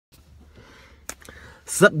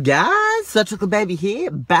Sup guys, Surgical Baby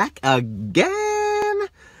here, back again,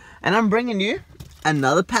 and I'm bringing you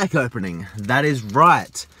another pack opening. That is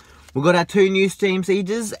right, we've got our 2 new Steam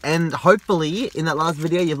Sieges, and hopefully in that last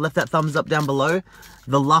video you've left that thumbs up down below.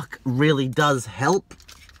 The luck really does help.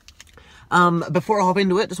 Before I hop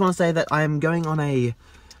into it, just want to say that I'm going on a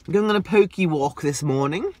Poke walk this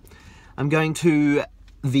morning. I'm going to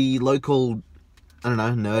the local, I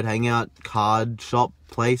don't know, nerd hangout, card shop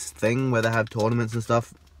place thing where they have tournaments and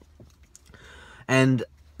stuff. And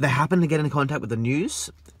they happen to get in contact with the news,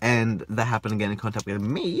 and they happen to get in contact with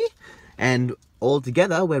me, and all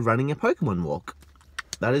together we're running a Pokemon walk.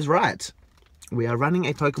 That is right. We are running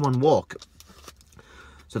a Pokemon walk.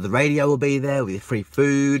 So the radio will be there with free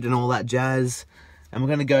food and all that jazz. And we're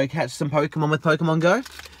going to go catch some Pokemon with Pokemon Go.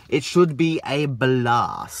 It should be a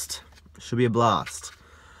blast. Should be a blast.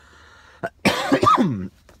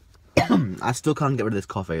 I still can't get rid of this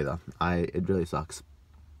cough either. It really sucks.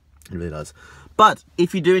 It really does. But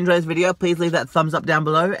if you do enjoy this video, please leave that thumbs up down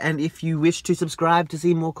below. And if you wish to subscribe to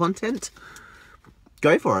see more content,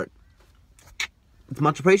 go for it. It's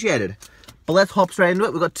much appreciated. But let's hop straight into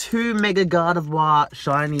it. We've got 2 Mega Gardevoir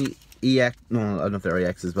shiny EX. No, I don't know if they're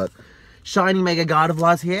EXs, but shiny Mega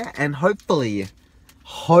Gardevoirs here. And hopefully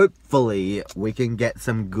we can get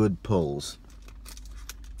some good pulls.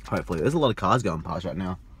 Hopefully. There's a lot of cars going past right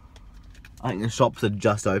now. I think the shops are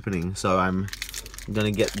just opening, so I'm gonna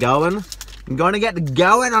get going. I'm gonna get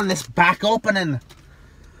going on this pack opening.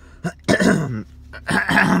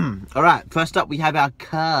 Alright, first up we have our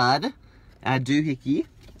card. Our doohickey.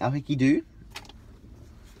 Our hickey doo.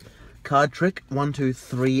 Card trick 1, 2,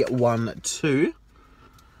 3, 1, 2.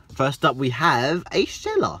 First up we have a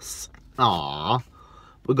Shellos. Aww.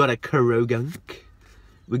 We got a Kurogunk.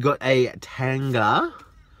 We got a Tangela.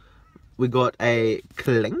 We got a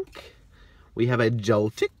Clink. We have a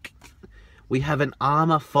Joltik. We have an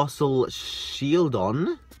Armor Fossil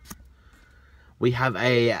Shieldon. We have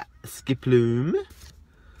a Skiploom.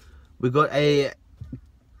 We got a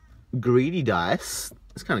Greedy Dice.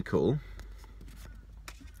 It's kind of cool.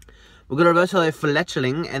 We've got a Reverse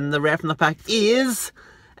Fletchling, and the rare from the pack is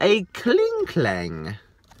a Klinklang.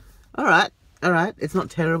 Alright, alright. It's not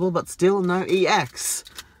terrible, but still no EX.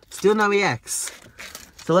 Still no EX.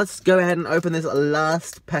 So let's go ahead and open this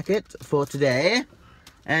last packet for today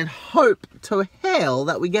and hope to hell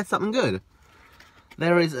that we get something good.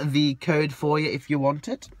 There is the code for you if you want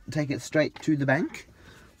it. Take it straight to the bank.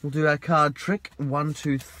 We'll do our card trick 1,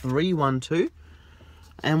 2, 3, 1, 2.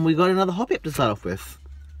 And we got another Hoppip to start off with.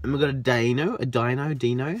 And we've got a Dino,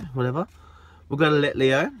 whatever. We've got a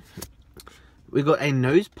Litleo. We've got a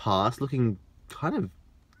Nosepass looking kind of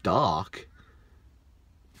dark.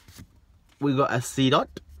 We got a Seedot.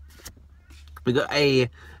 We got a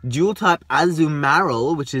dual type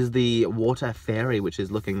Azumarill, which is the water fairy, which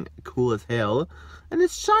is looking cool as hell. And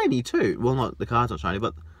it's shiny too. Well, not the card's not shiny,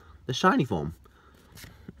 but the shiny form.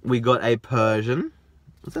 We got a Persian.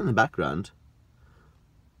 What's that in the background?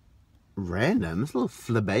 Random. It's a little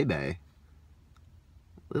Flabebe.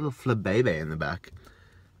 Little Flabebe in the back.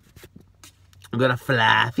 We got a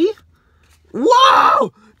Flaffy.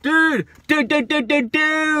 Whoa! Dude!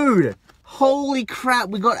 Holy crap,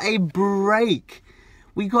 we got a break.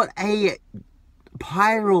 We got a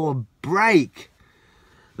Pyro break.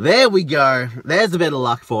 There we go. There's a bit of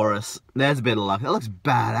luck for us. There's a bit of luck. That looks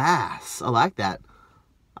badass. I like that.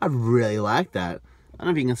 I really like that. I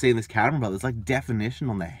don't know if you can see in this camera, but there's like definition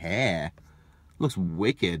on the hair. Looks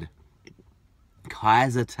wicked.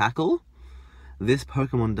 Kaiser Tackle. This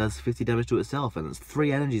Pokemon does 50 damage to itself, and it's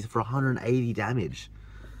 3 energies for 180 damage.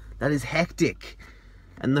 That is hectic.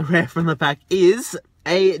 And the rare from the pack is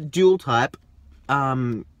a dual type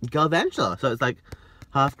Galvantula. So it's like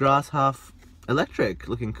half grass, half electric.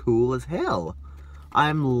 Looking cool as hell.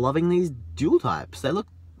 I'm loving these dual types. They look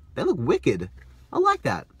wicked. I like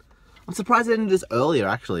that. I'm surprised they didn't do this earlier,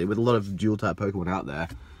 actually, with a lot of dual type Pokemon out there.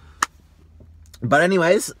 But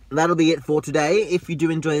anyways, that'll be it for today. If you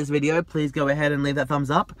do enjoy this video, please go ahead and leave that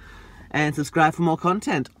thumbs up. And subscribe for more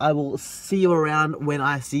content. I will see you around when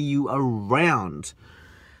I see you around.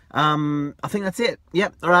 I think that's it.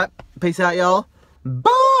 Yep, alright. Peace out, y'all.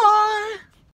 Bye!